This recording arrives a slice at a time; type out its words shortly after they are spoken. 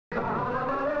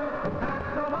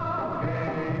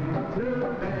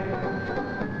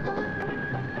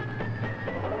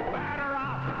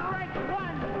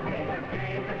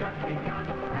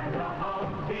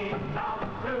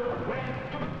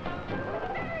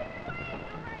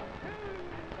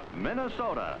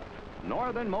Minnesota,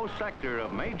 northernmost sector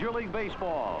of Major League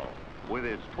Baseball, with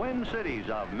its twin cities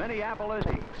of Minneapolis,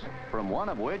 from one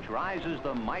of which rises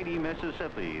the mighty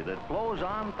Mississippi that flows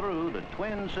on through the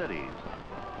twin cities.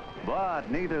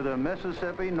 But neither the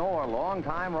Mississippi nor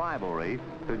longtime rivalry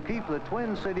could keep the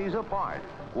twin cities apart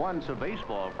once a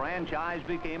baseball franchise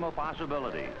became a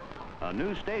possibility. A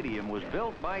new stadium was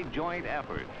built by joint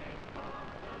effort.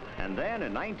 And then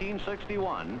in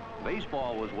 1961,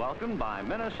 baseball was welcomed by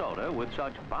Minnesota with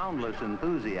such boundless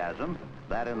enthusiasm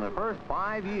that in the first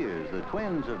 5 years, the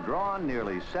Twins have drawn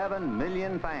nearly 7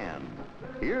 million fans.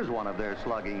 Here's one of their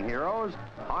slugging heroes,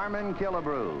 Harmon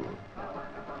Killebrew.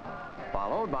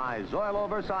 Followed by Zoilo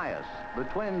Versalles, the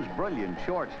Twins' brilliant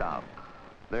shortstop.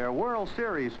 Their World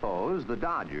Series foes, the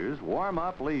Dodgers, warm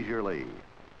up leisurely.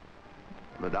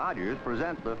 The Dodgers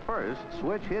present the first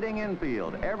switch-hitting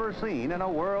infield ever seen in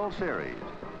a World Series.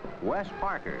 Wes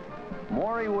Parker,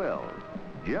 Maury Wills,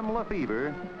 Jim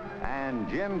Lefevre, and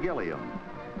Jim Gilliam.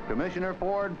 Commissioner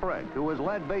Ford Frick, who has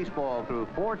led baseball through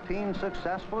 14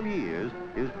 successful years,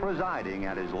 is presiding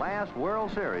at his last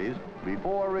World Series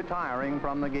before retiring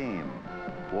from the game.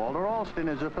 Walter Alston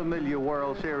is a familiar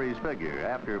World Series figure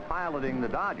after piloting the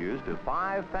Dodgers to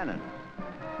 5 pennants.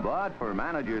 But for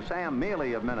manager Sam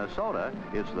Mealy of Minnesota,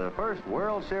 it's the first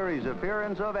World Series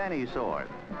appearance of any sort.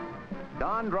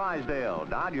 Don Drysdale,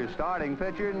 Dodgers starting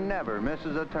pitcher, never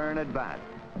misses a turn at bat.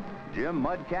 Jim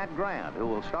Mudcat Grant, who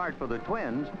will start for the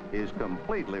Twins, is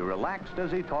completely relaxed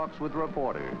as he talks with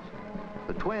reporters.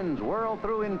 The Twins whirl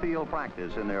through infield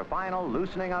practice in their final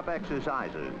loosening up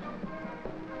exercises.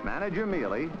 Manager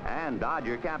Mealy and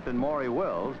Dodger captain Maury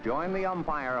Wills join the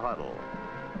umpire huddle.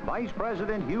 Vice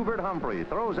President Hubert Humphrey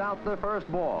throws out the first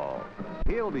ball.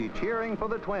 He'll be cheering for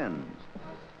the Twins.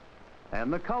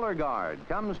 And the color guard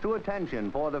comes to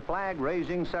attention for the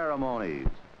flag-raising ceremonies.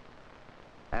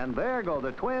 And there go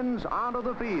the Twins onto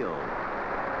the field.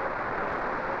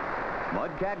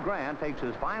 Mudcat Grant takes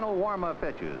his final warm-up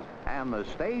pitches, and the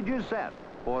stage is set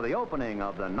for the opening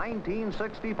of the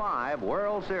 1965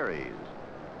 World Series.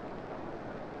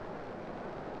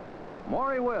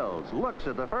 Maury Wills looks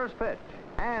at the first pitch,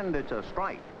 and it's a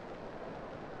strike.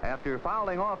 After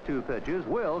fouling off 2 pitches,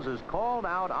 Wills is called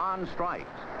out on strikes,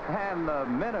 and the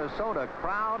Minnesota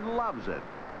crowd loves it.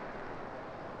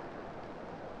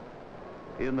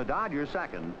 In the Dodgers'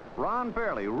 second, Ron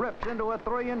Fairley rips into a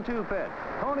 3-2 pitch.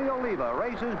 Tony Oliva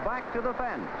races back to the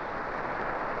fence,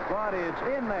 but it's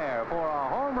in there for a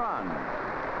home run.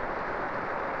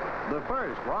 The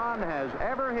first Ron has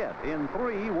ever hit in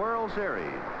 3 World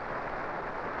Series.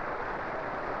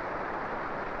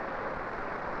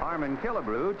 Harmon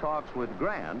Killebrew talks with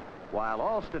Grant, while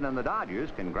Alston and the Dodgers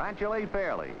congratulate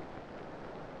Fairley.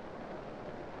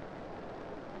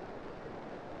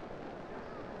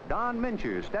 Don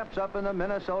Mincher steps up in the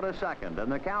Minnesota second, and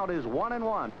the count is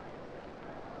 1-1.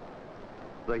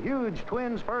 The huge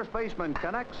Twins first baseman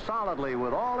connects solidly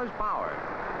with all his power.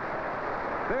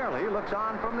 Fairley looks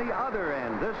on from the other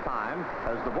end this time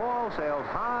as the ball sails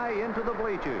high into the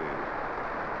bleachers.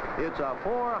 It's a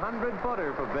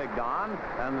 400-footer for Big Don,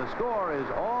 and the score is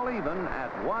all even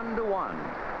at 1-1.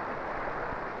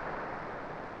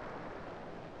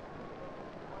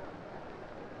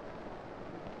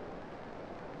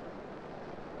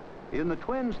 In the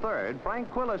Twins' third,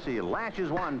 Frank Quillisi lashes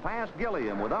one past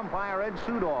Gilliam with umpire Ed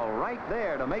Sudol right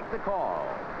there to make the call.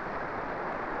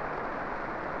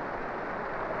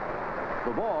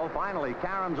 The ball finally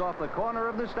caroms off the corner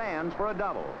of the stands for a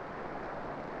double.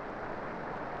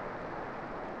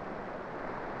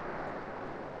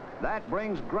 That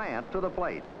brings Grant to the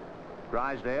plate.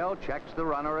 Drysdale checks the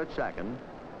runner at second.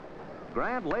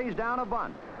 Grant lays down a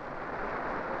bunt.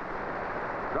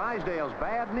 Drysdale's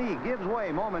bad knee gives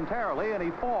way momentarily, and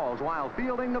he falls while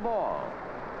fielding the ball.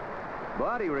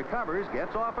 But he recovers,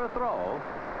 gets off a throw.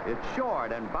 It's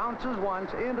short and bounces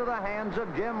once into the hands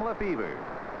of Jim Lefevre.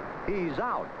 He's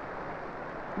out.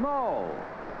 No.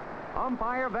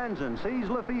 Umpire Venzen sees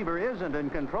Lefevre isn't in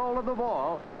control of the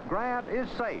ball. Grant is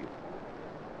safe.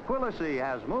 Quillisi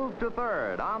has moved to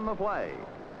third on the play.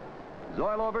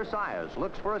 Zoilo Versalles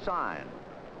looks for a sign.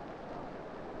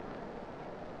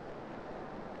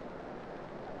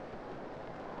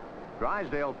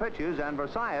 Drysdale pitches, and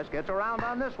Versalles gets around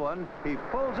on this one. He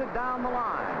pulls it down the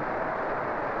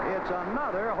line. It's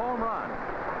another home run.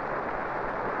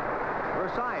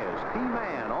 Versalles, key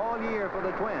man all year for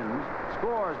the Twins,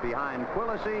 scores behind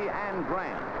Quillisi and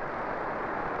Grant.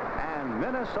 And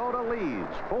Minnesota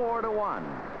leads 4-1.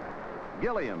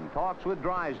 Gilliam talks with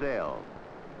Drysdale,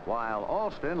 while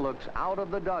Alston looks out of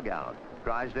the dugout.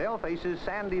 Drysdale faces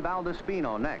Sandy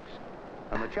Valdespino next.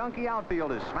 And the chunky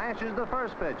outfielder smashes the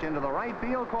first pitch into the right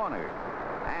field corner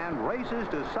and races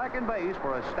to second base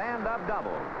for a stand-up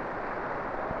double.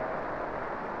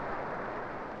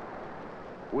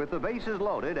 With the bases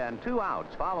loaded and 2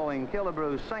 outs following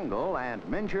Killebrew's single and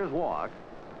Mincher's walk,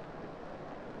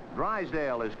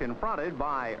 Drysdale is confronted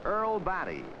by Earl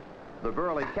Batty. The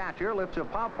burly catcher lifts a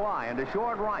pop fly into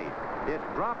short right. It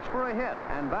drops for a hit,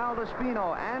 and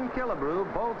Valdespino and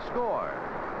Killebrew both score.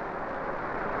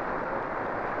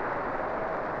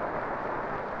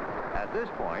 At this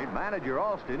point, manager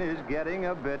Alston is getting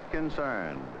a bit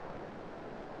concerned.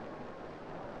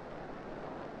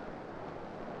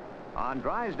 On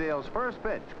Drysdale's first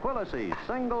pitch, Quillisi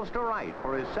singles to right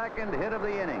for his second hit of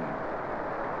the inning.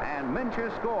 And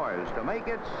Mincher scores to make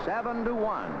it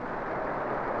 7-1.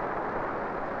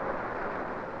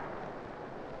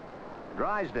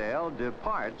 Drysdale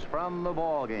departs from the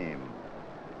ball game.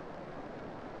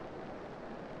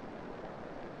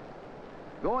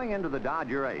 Going into the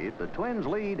Dodger 8th, the Twins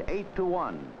lead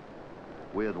 8-1.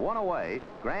 With 1 away,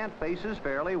 Grant faces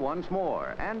Fairley once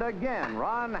more. And again,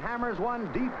 Ron hammers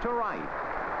one deep to right.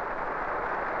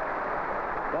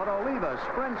 But Oliva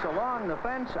sprints along the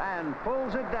fence and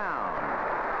pulls it down.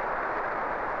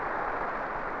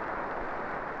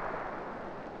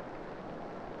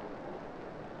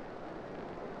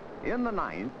 In the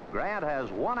 9th, Grant has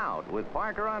 1 out with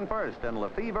Parker on first and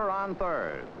Lefevre on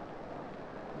third.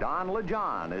 Don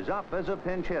LeJohn is up as a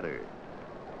pinch hitter.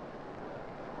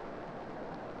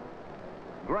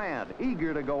 Grant,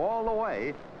 eager to go all the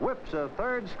way, whips a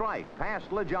third strike past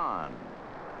LeJohn.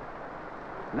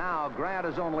 Now Grant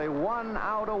is only 1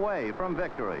 out away from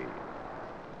victory.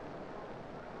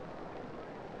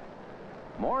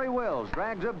 Maury Wills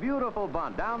drags a beautiful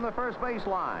bunt down the first base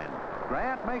line.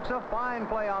 Grant makes a fine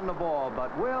play on the ball,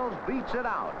 but Wills beats it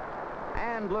out,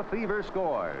 and Lefevre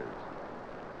scores.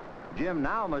 Jim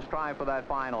now must try for that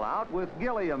final out with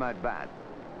Gilliam at bat.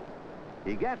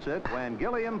 He gets it when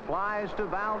Gilliam flies to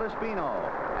Valdespino,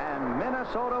 and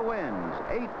Minnesota wins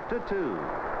 8-2.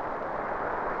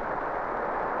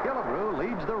 Killebrew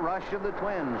leads the rush of the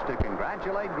Twins to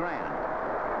congratulate Grant.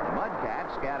 The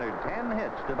Mudcats scattered 10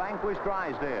 hits to vanquish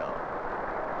Drysdale.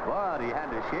 But he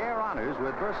had to share honors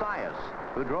with Versailles,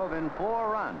 who drove in 4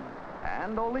 runs,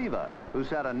 and Oliva, who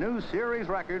set a new series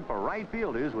record for right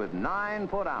fielders with 9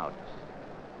 putouts.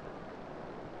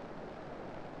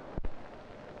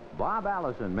 Bob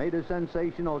Allison made a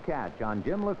sensational catch on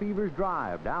Jim Lefevre's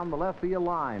drive down the left field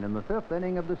line in the 5th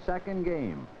inning of the second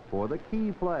game for the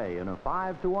key play in a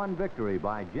 5-1 victory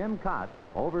by Jim Cott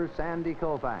over Sandy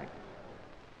Koufax.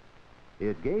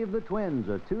 It gave the Twins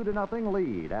a 2-0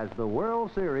 lead as the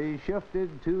World Series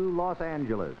shifted to Los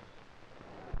Angeles.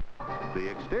 The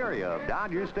exterior of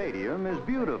Dodger Stadium is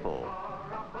beautiful.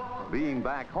 Being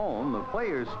back home, the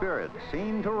players' spirits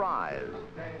seem to rise.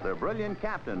 Their brilliant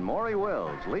captain, Maury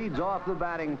Wills, leads off the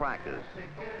batting practice.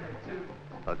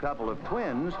 A couple of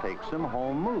Twins take some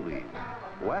home movies.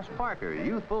 Wes Parker,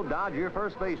 youthful Dodger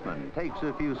first baseman, takes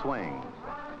a few swings.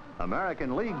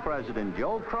 American League President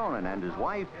Joe Cronin and his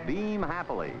wife beam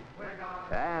happily.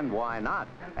 And why not,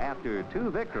 after 2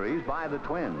 victories by the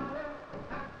Twins?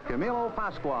 Camilo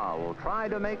Pascual will try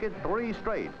to make it 3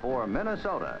 straight for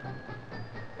Minnesota.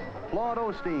 Claude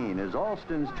Osteen is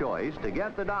Alston's choice to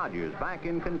get the Dodgers back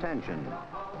in contention.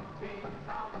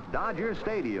 Dodger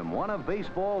Stadium, one of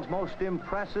baseball's most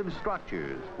impressive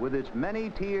structures, with its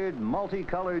many-tiered,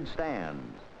 multicolored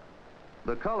stands.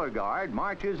 The color guard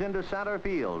marches into center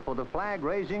field for the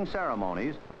flag-raising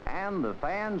ceremonies, and the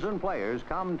fans and players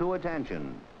come to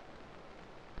attention.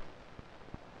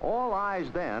 All eyes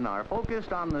then are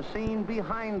focused on the scene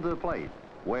behind the plate,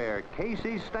 where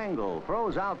Casey Stengel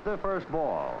throws out the first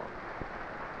ball.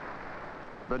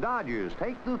 The Dodgers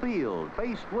take the field,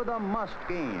 faced with a must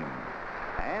game,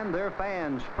 and their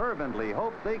fans fervently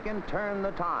hope they can turn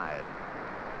the tide.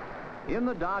 In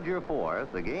the Dodger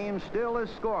 4th, the game still is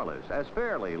scoreless as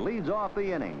Fairley leads off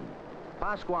the inning.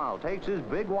 Pascual takes his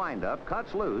big windup,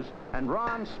 cuts loose, and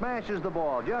Ron smashes the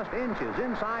ball just inches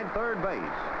inside third base.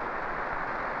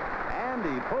 And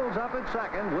he pulls up at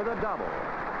second with a double.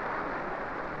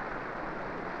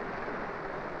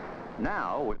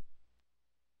 Now,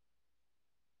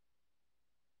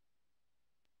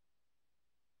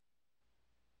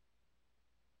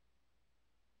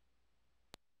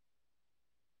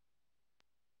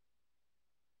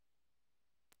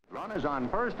 runners on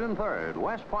first and third.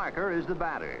 Wes Parker is the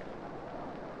batter.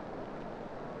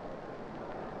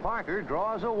 Parker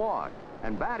draws a walk,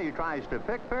 and Batty tries to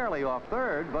pick Fairley off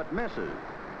third, but misses.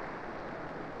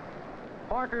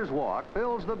 Parker's walk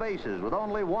fills the bases with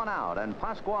only 1 out, and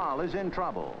Pascual is in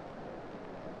trouble.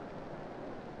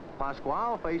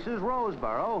 Pasquale faces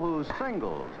Roseboro, who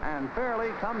singles and fairly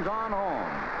comes on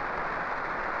home.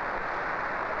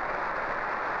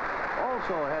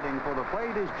 Also heading for the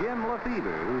plate is Jim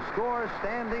Lefevre, who scores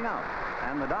standing up,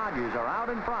 and the Dodgers are out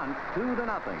in front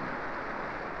 2-0.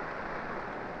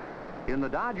 In the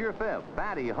Dodger fifth,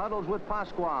 Batty huddles with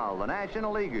Pasquale. The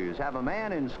National Leaguers have a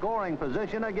man in scoring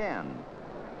position again.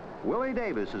 Willie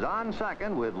Davis is on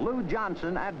second with Lou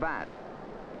Johnson at bat.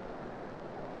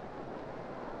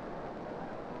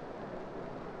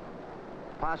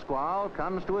 Pasquale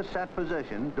comes to a set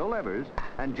position, delivers,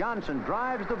 and Johnson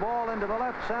drives the ball into the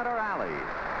left center alley.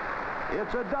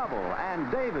 It's a double,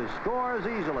 and Davis scores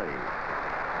easily.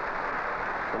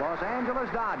 The Los Angeles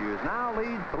Dodgers now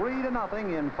lead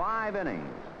 3-0 in 5 innings.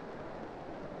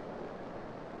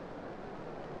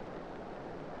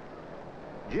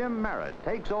 Jim Merritt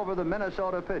takes over the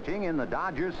Minnesota pitching in the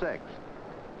Dodgers sixth.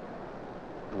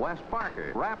 Wes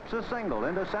Parker wraps a single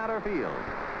into center field.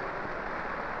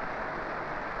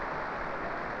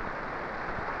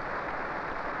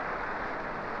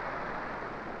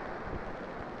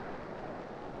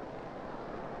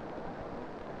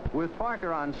 With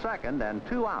Parker on second and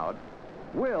 2 out,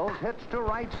 Wills hits to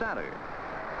right center.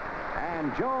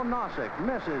 And Joe Nossick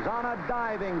misses on a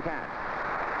diving catch.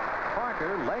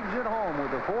 Parker legs it home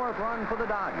with the 4th run for the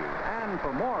Dodgers. And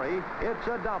for Morey, it's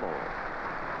a double.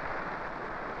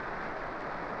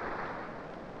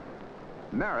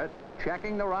 Merritt,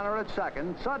 checking the runner at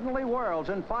second, suddenly whirls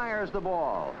and fires the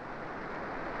ball.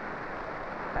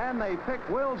 And they pick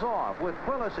Wills off with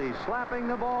Quillisi slapping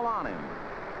the ball on him.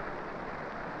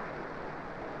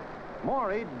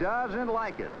 Morey doesn't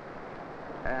like it.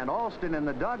 And Alston in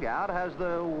the dugout has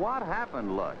the what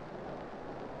happened look.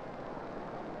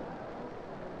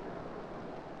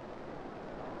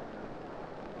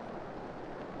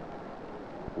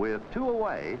 With 2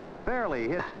 away, Fairley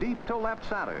hits deep to left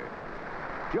center.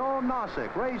 Joe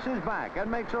Nossick races back and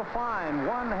makes a fine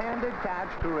one-handed catch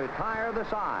to retire the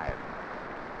side.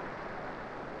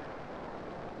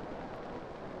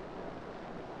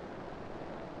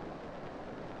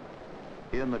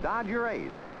 In the Dodger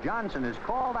eighth, Johnson is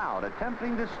called out,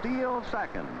 attempting to steal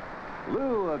second.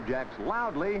 Lou objects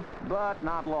loudly, but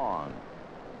not long.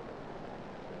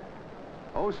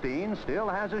 Osteen still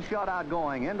has a shutout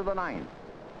going into the 9th.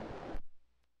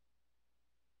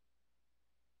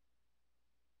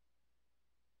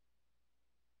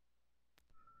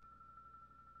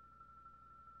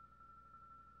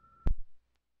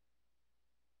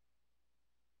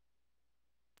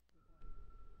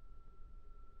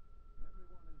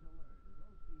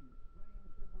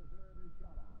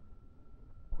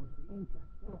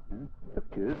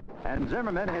 And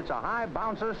Zimmerman hits a high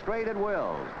bouncer straight at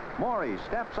Wills. Morey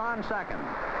steps on second,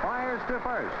 fires to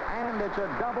first, and it's a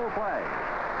double play.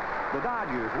 The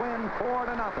Dodgers win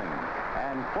 4-0,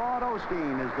 and Claude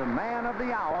Osteen is the man of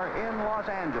the hour in Los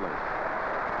Angeles.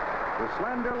 The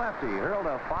slender lefty hurled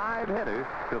a 5-hitter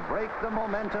to break the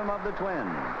momentum of the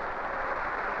Twins.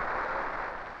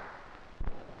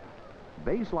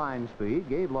 Baseline speed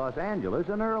gave Los Angeles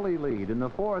an early lead in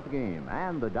the 4th game,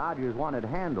 and the Dodgers won it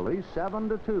handily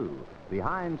 7-2,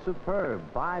 behind superb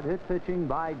 5-hit pitching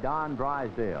by Don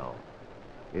Drysdale.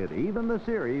 It evened the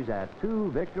series at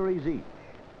 2 victories each.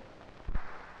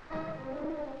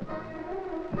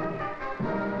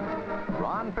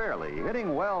 Ron Fairley,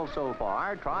 hitting well so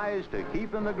far, tries to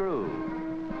keep in the groove.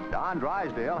 Don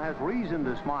Drysdale has reason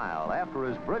to smile after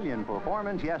his brilliant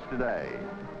performance yesterday.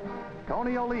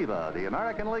 Tony Oliva, the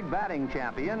American League batting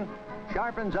champion,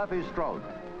 sharpens up his stroke.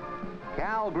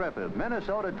 Cal Griffith,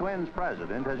 Minnesota Twins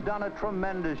president, has done a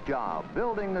tremendous job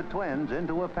building the Twins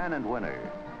into a pennant winner.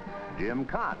 Jim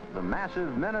Cott, the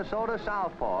massive Minnesota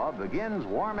southpaw, begins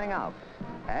warming up.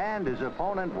 And his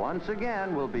opponent once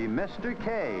again will be Mr.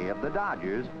 K of the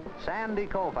Dodgers, Sandy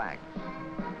Koufax.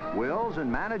 Wills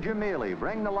and manager Mealy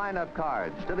bring the lineup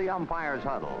cards to the umpire's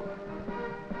huddle.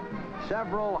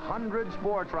 Several hundred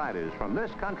sports writers from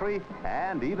this country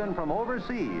and even from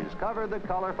overseas cover the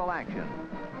colorful action.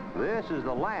 This is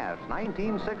the last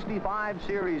 1965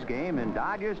 series game in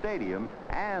Dodger Stadium,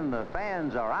 and the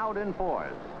fans are out in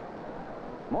force.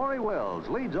 Maury Wills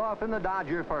leads off in the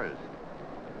Dodger first.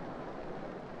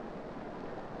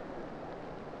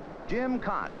 Jim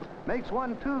Cott makes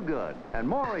one too good, and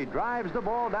Maury drives the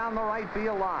ball down the right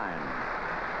field line.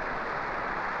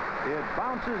 It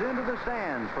bounces into the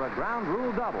stands for a ground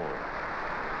rule double.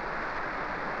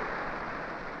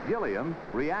 Gilliam,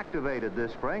 reactivated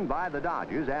this spring by the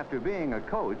Dodgers after being a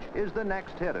coach, is the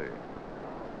next hitter.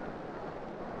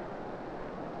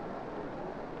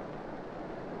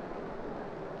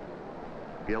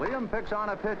 Gilliam picks on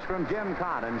a pitch from Jim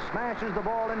Cott and smashes the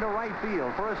ball into right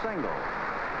field for a single.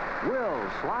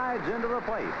 Wills slides into the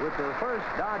plate with the first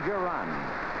Dodger run.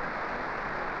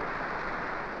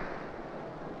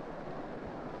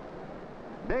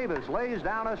 Davis lays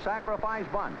down a sacrifice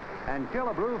bunt, and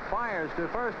Killebrew fires to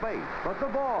first base, but the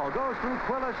ball goes through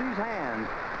Quilisi's hands.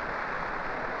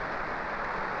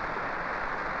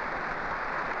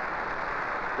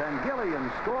 Then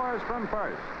Gilliam scores from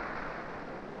first.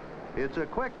 It's a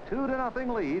quick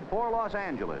 2-0 lead for Los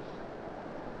Angeles.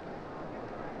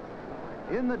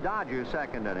 In the Dodgers'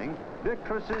 second inning, Dick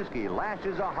Tracewski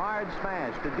lashes a hard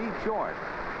smash to deep short.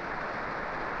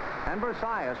 And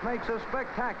Versailles makes a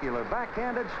spectacular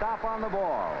backhanded stop on the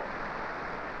ball.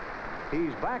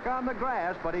 He's back on the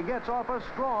grass, but he gets off a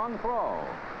strong throw.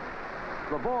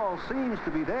 The ball seems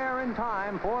to be there in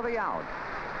time for the out.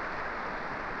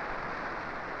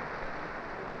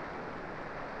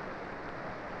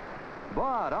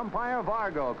 But umpire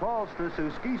Vargo calls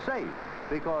Tracewski safe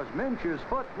because Mincher's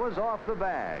foot was off the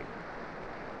bag.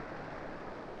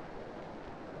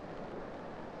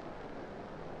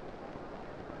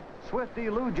 Swifty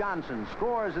Lou Johnson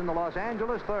scores in the Los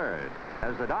Angeles third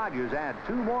as the Dodgers add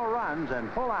 2 more runs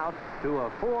and pull out to a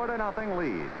 4-0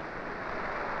 lead.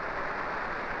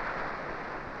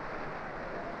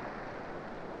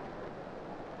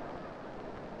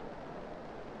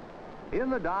 In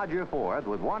the Dodger fourth,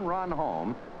 with 1 run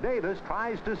home, Davis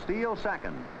tries to steal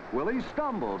second. Willie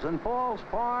stumbles and falls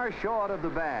far short of the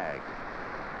bag.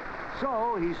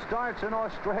 So he starts an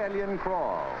Australian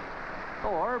crawl.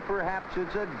 Or perhaps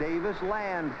it's a Davis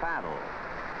land paddle.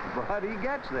 But he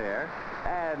gets there,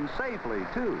 and safely,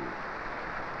 too.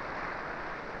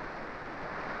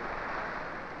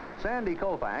 Sandy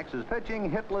Koufax is pitching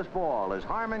hitless ball as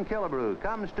Harmon Killebrew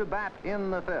comes to bat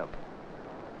in the fifth.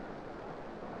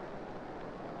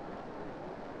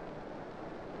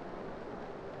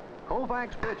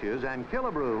 Koufax pitches, and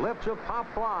Killebrew lifts a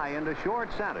pop fly into short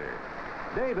center.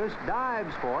 Davis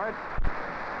dives for it,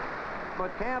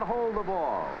 but can't hold the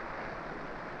ball.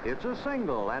 It's a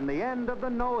single and the end of the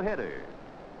no-hitter.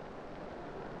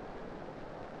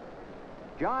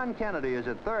 John Kennedy is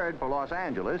at third for Los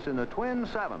Angeles in the Twin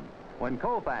seventh when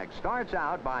Koufax starts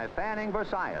out by fanning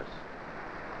Versailles.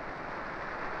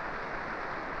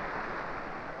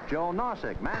 Joe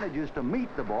Nossick manages to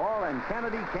meet the ball, and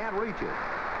Kennedy can't reach it.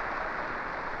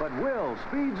 But Will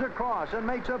speeds across and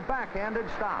makes a backhanded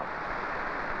stop.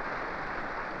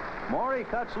 Morey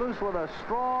cuts loose with a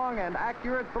strong and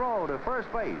accurate throw to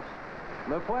first base.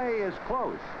 The play is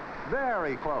close,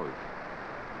 very close.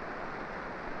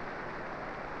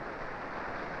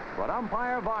 But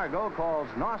umpire Vargo calls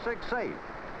Nossick safe,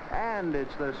 and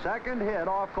it's the second hit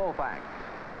off Koufax.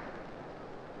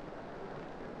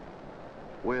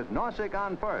 With Nossick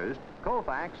on first,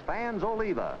 Koufax fans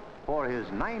Oliva for his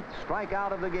 9th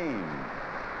strikeout of the game.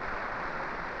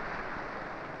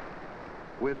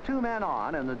 With 2 men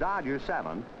on in the Dodgers'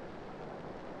 seventh,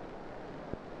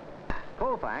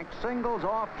 Koufax singles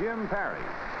off Jim Perry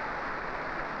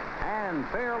and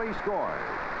fairly scores.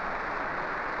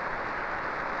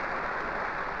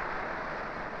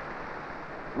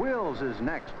 Wills is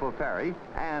next for Perry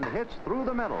and hits through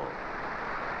the middle.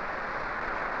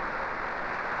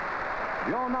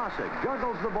 Joe Nossick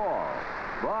juggles the ball,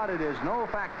 but it is no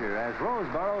factor as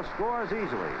Roseboro scores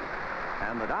easily,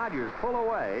 and the Dodgers pull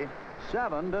away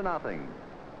 7-0.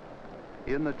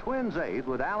 In the Twins' eighth,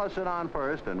 with Allison on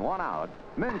first and 1 out,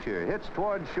 Mincher hits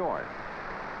towards short.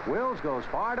 Wills goes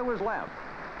far to his left,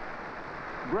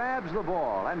 grabs the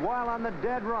ball, and while on the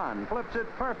dead run, flips it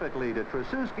perfectly to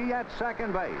Tracewski at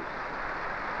second base.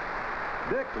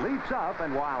 Dick leaps up,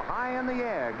 and while high in the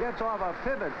air, gets off a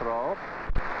pivot throw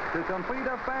to complete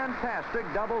a fantastic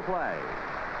double play.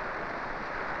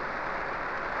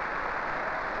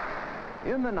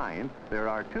 In the ninth, there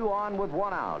are 2 on with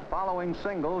 1 out, following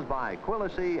singles by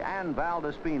Quilisi and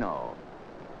Valdespino.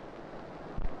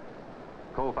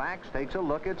 Koufax takes a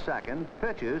look at second,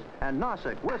 pitches, and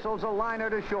Nossick whistles a liner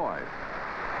to short.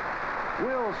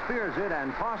 Will spears it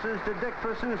and tosses to Dick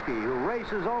Tracewski, who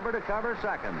races over to cover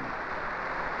second.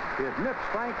 It nips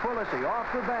Frank Quilisi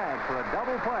off the bag for a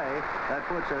double play that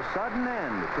puts a sudden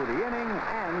end to the inning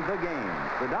and the game.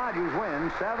 The Dodgers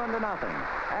win 7-0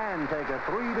 and take a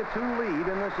 3-2 lead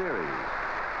in the series.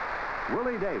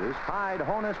 Willie Davis tied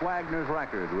Honus Wagner's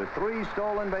record with 3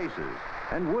 stolen bases,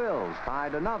 and Wills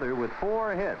tied another with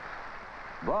 4 hits.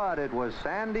 But it was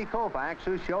Sandy Koufax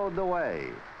who showed the way.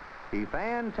 He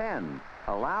fanned 10,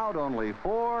 allowed only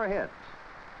 4 hits.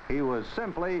 He was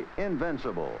simply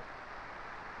invincible.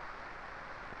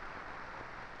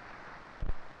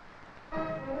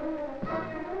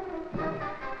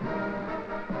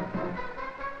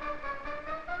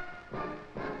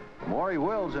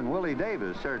 and Willie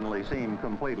Davis certainly seem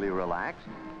completely relaxed.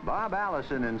 Bob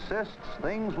Allison insists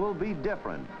things will be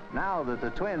different now that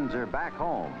the Twins are back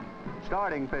home.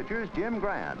 Starting pitchers Jim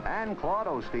Grant and Claude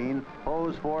Osteen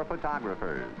pose for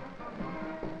photographers.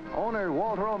 Owner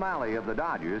Walter O'Malley of the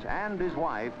Dodgers and his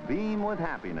wife beam with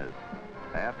happiness.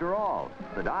 After all,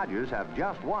 the Dodgers have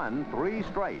just won 3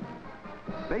 straight.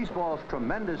 Baseball's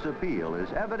tremendous appeal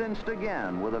is evidenced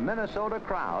again with a Minnesota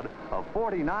crowd of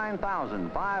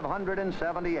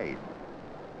 49,578.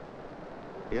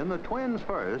 In the Twins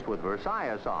first, with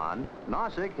Versailles on,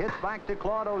 Nossick hits back to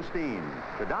Claude Osteen.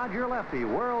 The Dodger lefty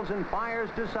whirls and fires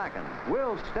to second.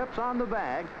 Wills steps on the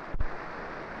bag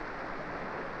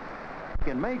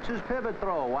and makes his pivot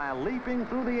throw while leaping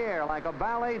through the air like a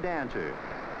ballet dancer.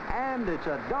 And it's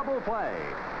a double play,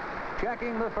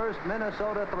 checking the first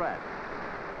Minnesota threat.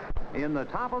 In the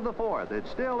top of the 4th, it's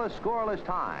still a scoreless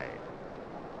tie.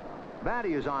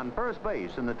 Batty is on first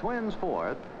base in the Twins'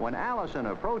 4th when Allison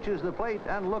approaches the plate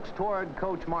and looks toward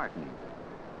Coach Martin.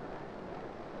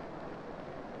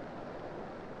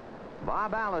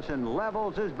 Bob Allison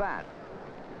levels his bat.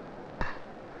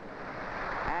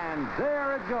 And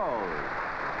there it goes,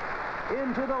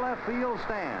 into the left field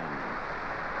stand.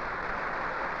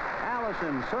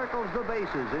 Allison circles the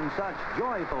bases in such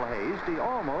joyful haste he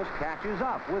almost catches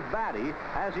up with Batty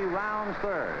as he rounds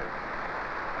third.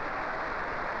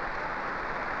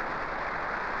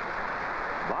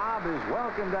 Bob is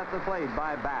welcomed at the plate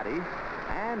by Batty,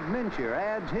 and Mincher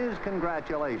adds his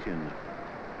congratulations.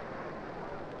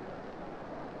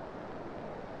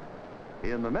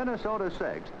 In the Minnesota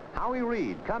 6th, Howie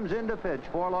Reed comes in to pitch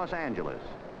for Los Angeles.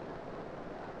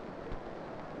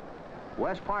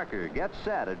 Wes Parker gets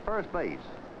set at first base.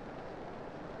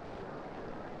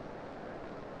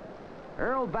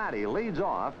 Earl Batty leads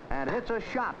off and hits a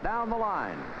shot down the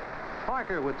line.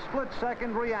 Parker, with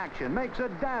split-second reaction, makes a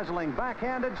dazzling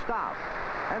backhanded stop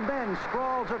and then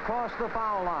sprawls across the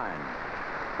foul line.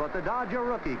 But the Dodger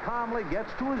rookie calmly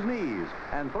gets to his knees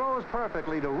and throws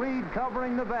perfectly to Reed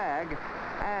covering the bag,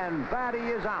 and Batty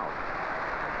is out.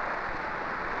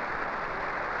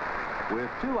 With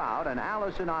 2 out and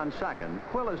Allison on second,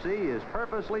 Quillisi is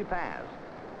purposely passed.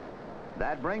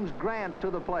 That brings Grant to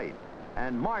the plate,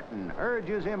 and Martin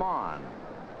urges him on.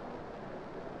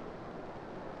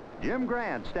 Jim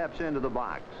Grant steps into the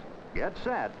box, gets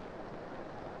set,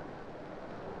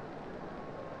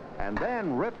 and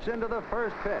then rips into the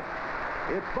first pitch.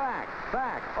 It's back,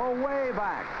 away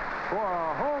back for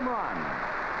a home run.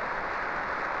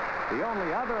 The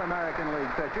only other American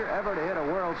League pitcher ever to hit a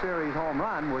World Series home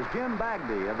run was Jim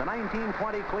Bagby of the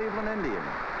 1920 Cleveland Indians,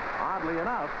 oddly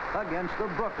enough, against the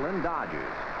Brooklyn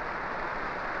Dodgers.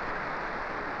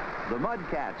 The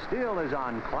Mudcat still is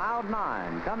on cloud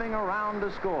 9, coming around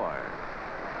to score.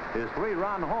 His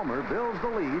 3-run homer builds the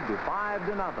lead to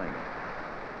 5-0.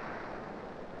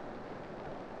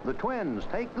 The Twins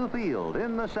take the field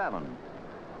in the 7th.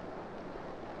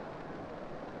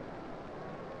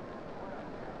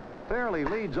 Fairley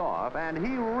leads off, and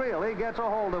he really gets a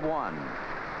hold of one.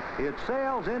 It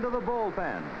sails into the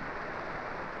bullpen.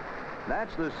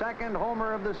 That's the 2nd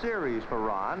homer of the series for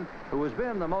Ron, who has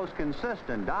been the most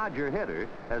consistent Dodger hitter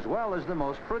as well as the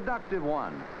most productive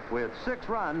one, with 6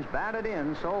 runs batted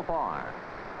in so far.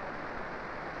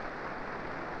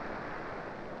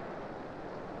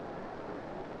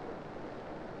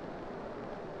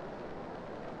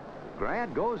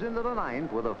 Grant goes into the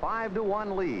 9th with a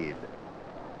 5-1 lead.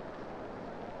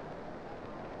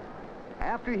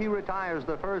 After he retires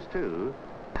the first 2,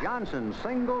 Johnson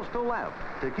singles to left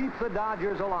to keep the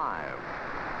Dodgers alive.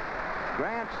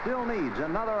 Grant still needs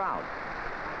another out.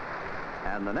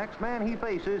 And the next man he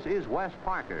faces is Wes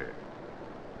Parker.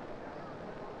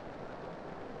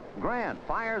 Grant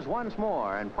fires once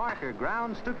more, and Parker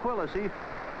grounds to Quillisi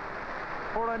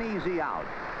for an easy out.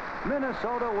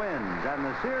 Minnesota wins, and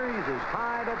the series is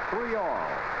tied at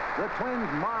 3-all. The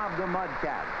Twins mob the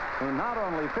Mudcat, who not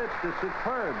only pitched a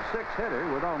superb 6-hitter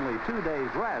with only 2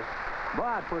 days rest,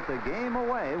 but put the game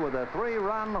away with a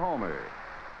 3-run homer.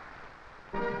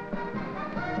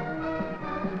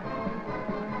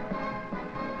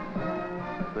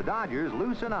 The Dodgers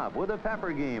loosen up with a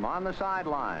pepper game on the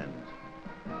sidelines.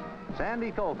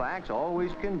 Sandy Koufax,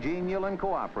 always congenial and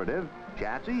cooperative,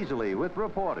 chats easily with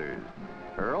reporters.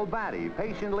 Earl Batty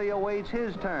patiently awaits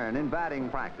his turn in batting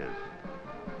practice.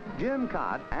 Jim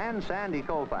Cott and Sandy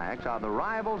Koufax are the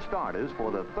rival starters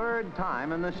for the 3rd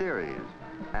time in the series.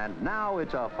 And now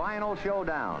it's a final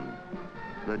showdown.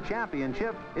 The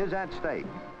championship is at stake.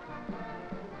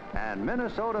 And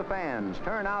Minnesota fans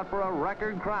turn out for a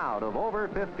record crowd of over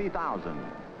 50,000.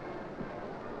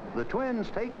 The Twins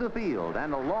take the field,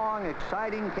 and a long,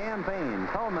 exciting campaign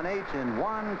culminates in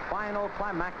one final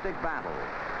climactic battle.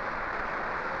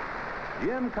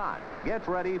 Jim Cott gets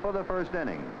ready for the first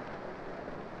inning.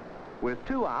 With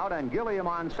 2 out and Gilliam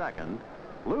on second,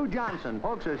 Lou Johnson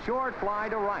pokes a short fly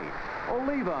to right.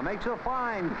 Oliva makes a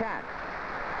fine catch.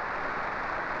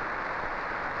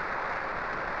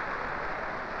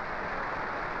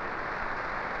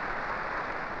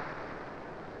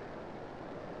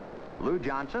 Lou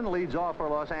Johnson leads off for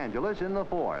Los Angeles in the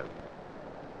 4th.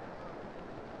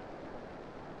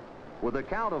 With a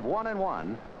count of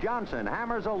 1-1, Johnson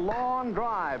hammers a long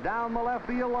drive down the left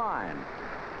field line.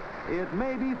 It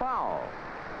may be foul.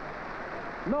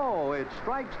 No, it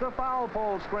strikes the foul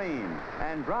pole screen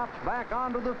and drops back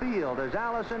onto the field as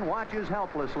Allison watches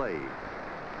helplessly.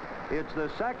 It's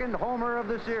the second homer of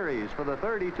the series for the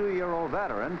 32-year-old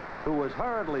veteran, who was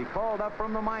hurriedly called up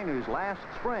from the minors last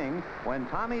spring when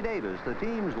Tommy Davis, the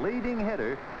team's leading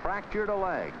hitter, fractured a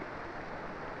leg.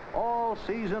 All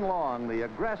season long, the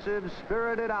aggressive,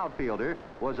 spirited outfielder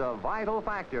was a vital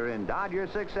factor in Dodger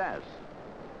success.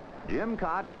 Jim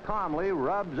Cott calmly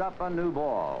rubs up a new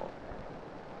ball.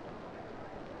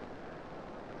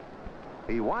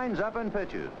 He winds up and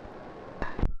pitches.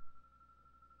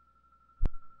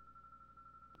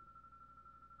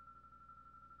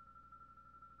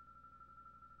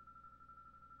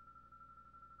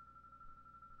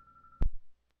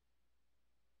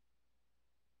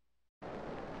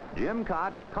 Jim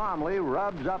Cott calmly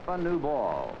rubs up a new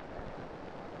ball.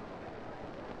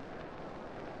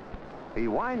 He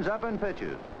winds up and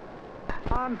pitches.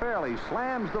 Ron Fairley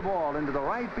slams the ball into the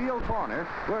right field corner,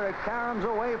 where it caroms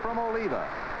away from Oliva.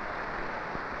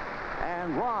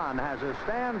 And Ron has a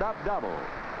stand-up double.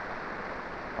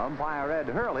 Umpire Ed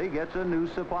Hurley gets a new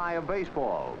supply of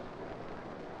baseballs.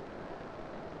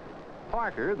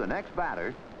 Parker, the next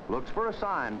batter, looks for a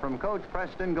sign from Coach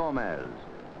Preston Gomez.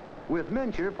 With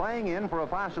Mincher playing in for a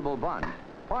possible bunt,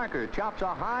 Parker chops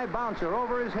a high bouncer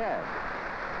over his head.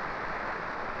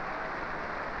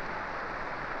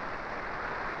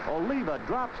 Oliva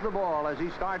drops the ball as he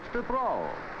starts to throw.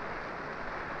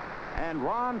 And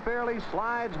Ron Fairley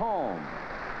slides home.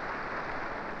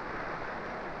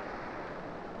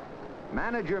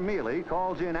 Manager Mealy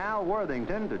calls in Al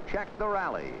Worthington to check the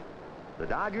rally. The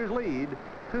Dodgers lead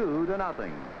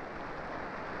 2-0.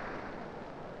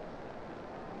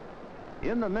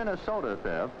 In the Minnesota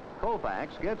 5th,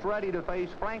 Koufax gets ready to face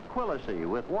Frank Quillisi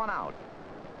with 1 out.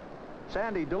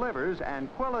 Sandy delivers, and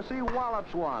Quillisi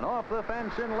wallops one off the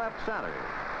fence in left center.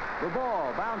 The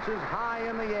ball bounces high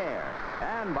in the air,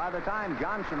 and by the time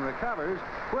Johnson recovers,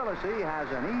 Quillisi has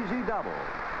an easy double.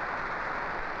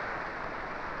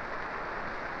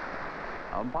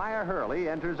 Umpire Hurley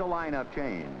enters a lineup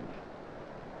change.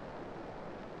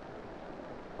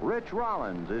 Rich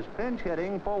Rollins is pinch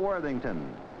hitting for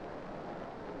Worthington.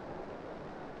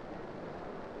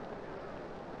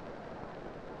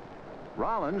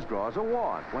 Rollins draws a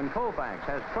walk when Koufax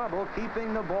has trouble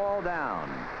keeping the ball down.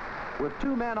 With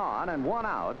 2 men on and 1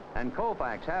 out, and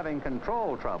Koufax having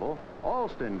control trouble,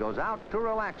 Alston goes out to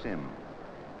relax him.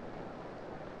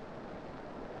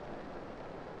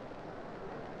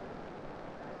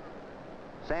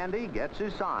 Sandy gets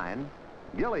his sign.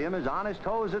 Gilliam is on his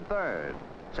toes at third.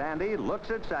 Sandy looks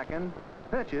at second,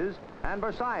 pitches, and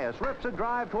Versailles rips a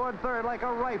drive toward third like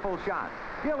a rifle shot.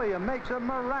 Gilliam makes a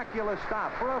miraculous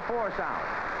stop for a force out.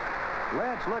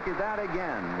 Let's look at that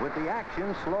again with the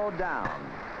action slowed down.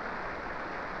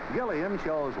 Gilliam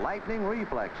shows lightning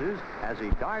reflexes as he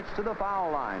darts to the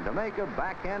foul line to make a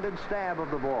backhanded stab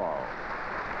of the ball.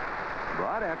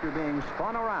 But after being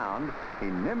spun around, he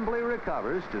nimbly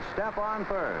recovers to step on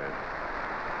third.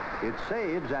 It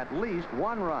saves at least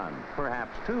 1 run,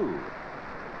 perhaps 2.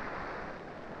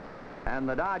 And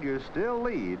the Dodgers still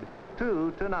lead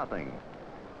 2-0.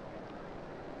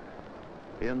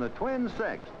 In the Twins'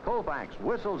 6th, Koufax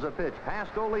whistles a pitch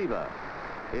past Oliva.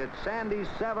 It's Sandy's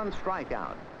 7th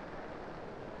strikeout.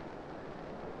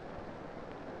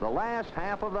 The last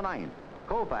half of the 9th,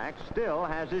 Koufax still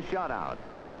has his shutout.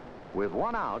 With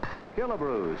 1 out,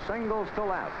 Killebrew singles to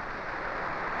left.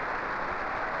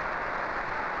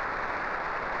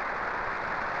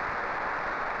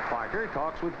 Parker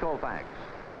talks with Koufax.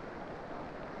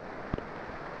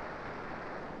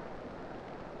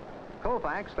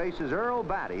 Koufax faces Earl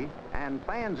Batty and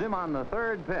fans him on the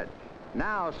 3rd pitch.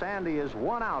 Now Sandy is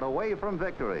 1 out away from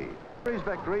victory. His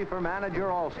victory for manager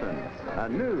Alston, a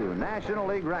new National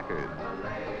League record.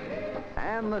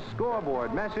 And the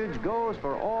scoreboard message goes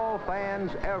for all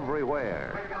fans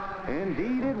everywhere.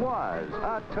 Indeed, it was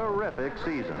a terrific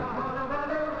season.